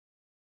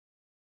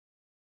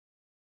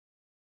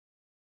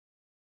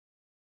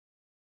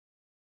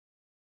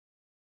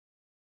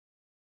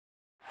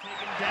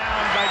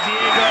Down by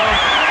Diego.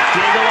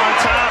 Diego on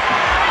top.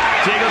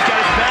 Diego's got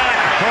his back.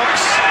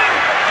 Hooks.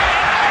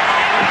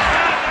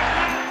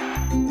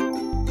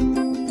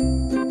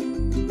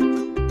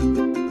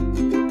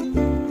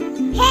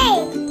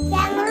 Hey,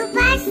 jangan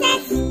lupa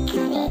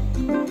subscribe.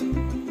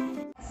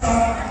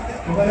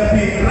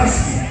 Menghadapi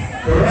Asli,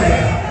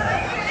 Perlawanan.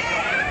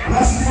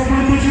 Asli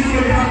 57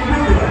 kg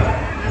Putra.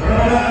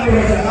 Perlawanan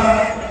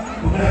Perlawanan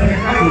menghadapi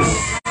Mamasa.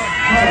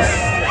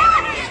 Asli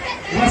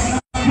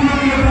 60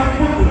 kg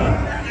Putra.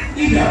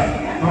 Tidak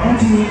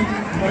menuju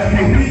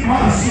menghadapi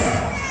Mamasa.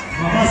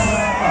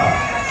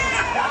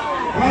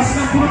 Kelas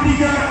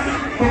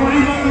 63,5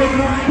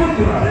 kg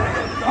Putra.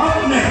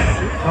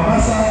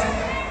 Mamasa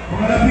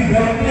menghadapi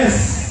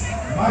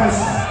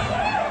Mamasa.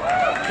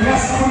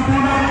 Kelas 86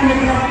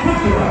 kg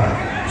Putra.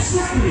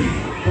 Asli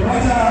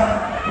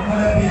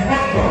menghadapi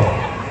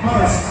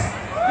Mamasa.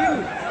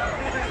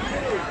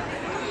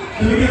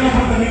 Demikianlah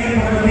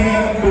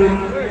pertandingan untuk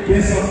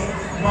besok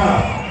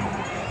malam.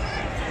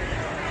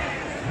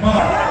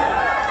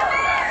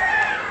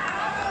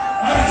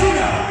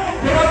 Arjuna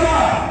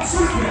Putra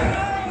Surya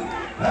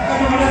akan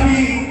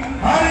menghadapi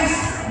Nyaris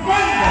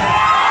Ronde.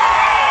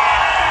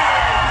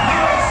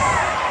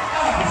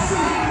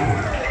 Aksi.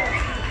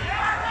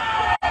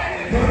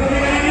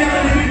 Pertandingan ini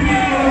akan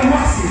dipimpin oleh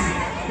wasit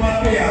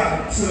Putra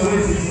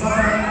Sulawesi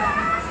Selatan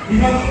di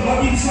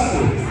bagi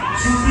 1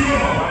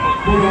 Sutiono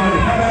Bola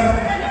Hebat,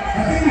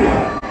 hati 2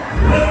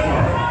 Ronde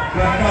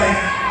Bangkai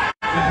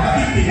dan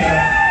hati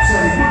 3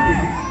 Sorry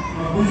Putri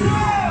Mamasa.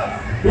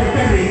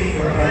 Dokter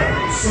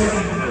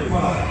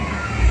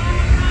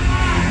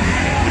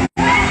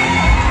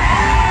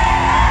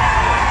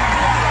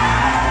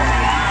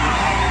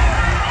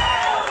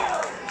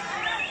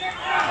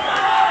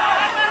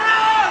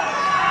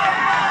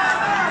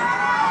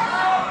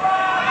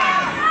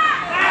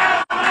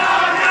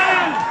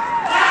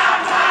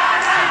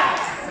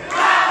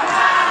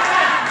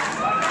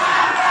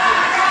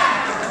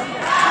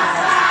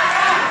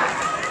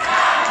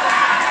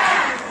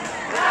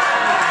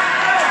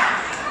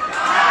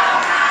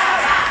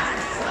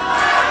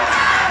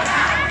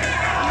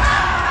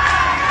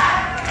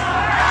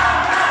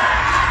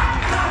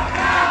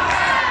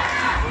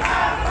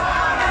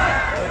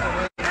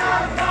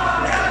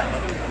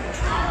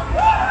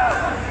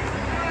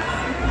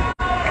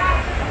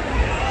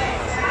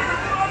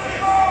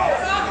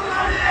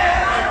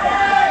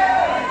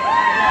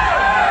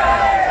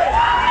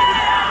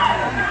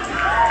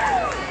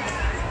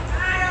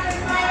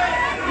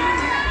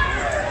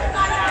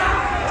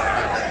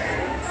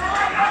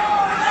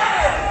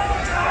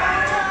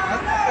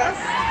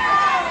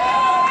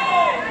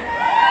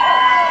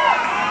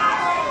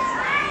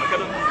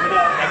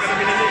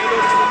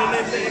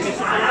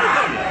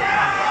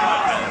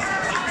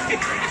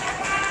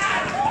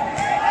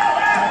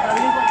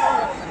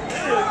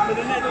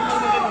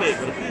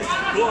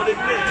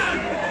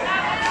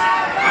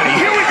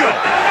Here we go.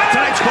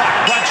 Tonight's clock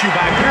brought to you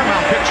by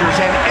Paramount Pictures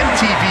and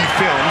MTV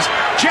Films.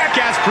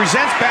 Jackass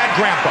presents Bad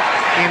Grandpa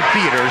in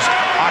theaters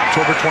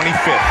October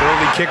 25th.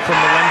 Early kick from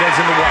Melendez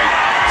in the white.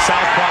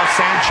 Southpaw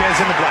Sanchez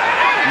in the black.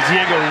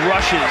 Diego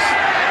rushes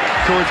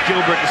towards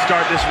Gilbert to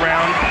start this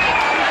round.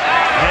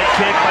 Head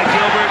kick by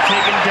Gilbert,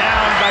 taken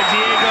down by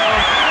Diego.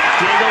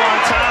 Diego on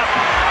top.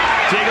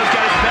 Diego's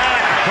got his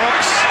back.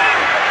 Hooks.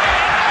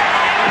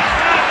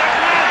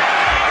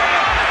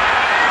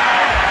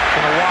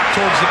 Gonna walk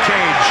towards the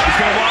cage. He's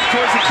gonna walk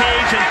towards the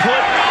cage and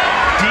put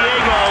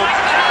Diego.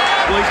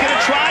 Well, he's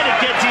gonna try to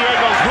get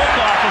Diego's hook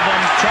off of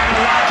him. Trying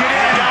to lock it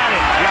in. Got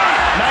it.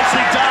 Yeah.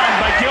 Nicely done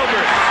by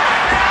Gilbert.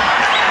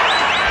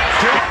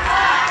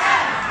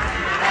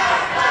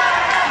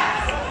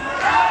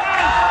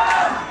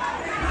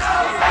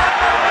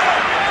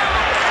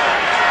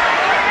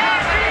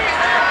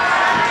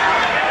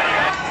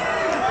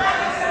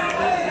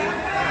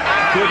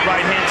 Good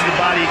right hand to the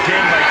body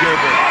again by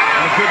Gilbert.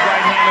 And a good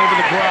right hand over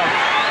the glove.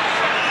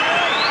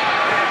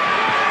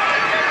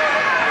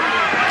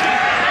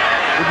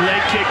 Good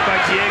leg kick by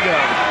Diego.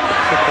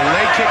 But the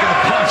leg kick and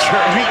the punch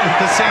are meeting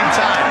at the same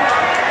time.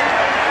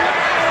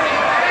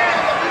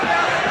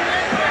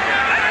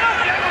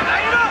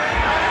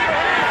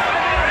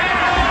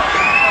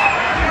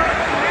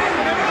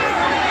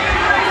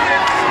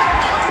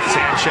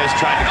 Sanchez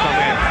tried to come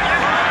in.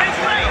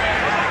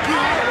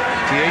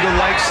 Diego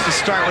likes to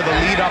start with a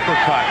lead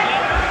uppercut.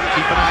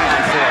 Keep an eye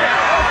out for it.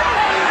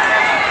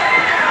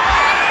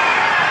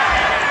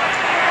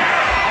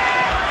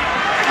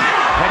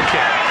 Head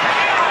kick.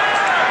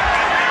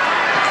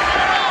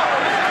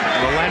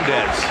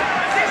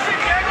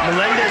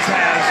 Melendez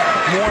has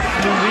more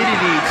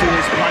fluidity to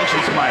his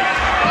punches, Mike.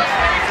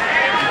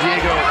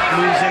 Diego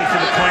moves in for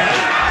the clinch.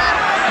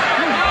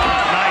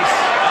 Nice.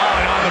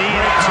 Oh, and on the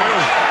break, too.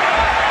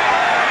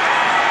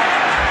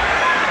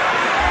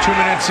 2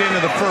 minutes into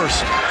the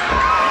first.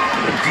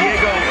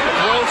 Diego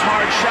throws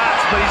hard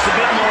shots, but he's a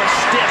bit more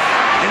stiff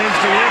in his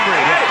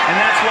delivery, and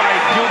that's why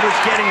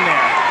Gilbert's getting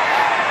there.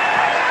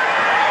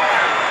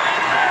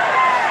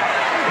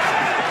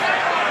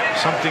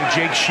 Something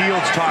Jake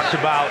Shields talked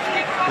about.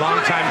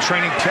 Long-time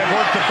training to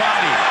work the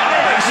body.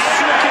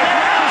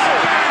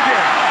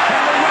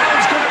 And the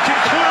round's going to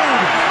conclude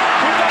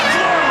with a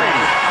flurry.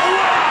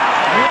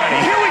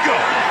 Wow! Here we go.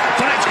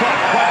 Tonight's card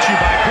brought to you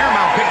by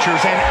Paramount Pictures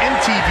and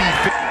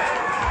MTV.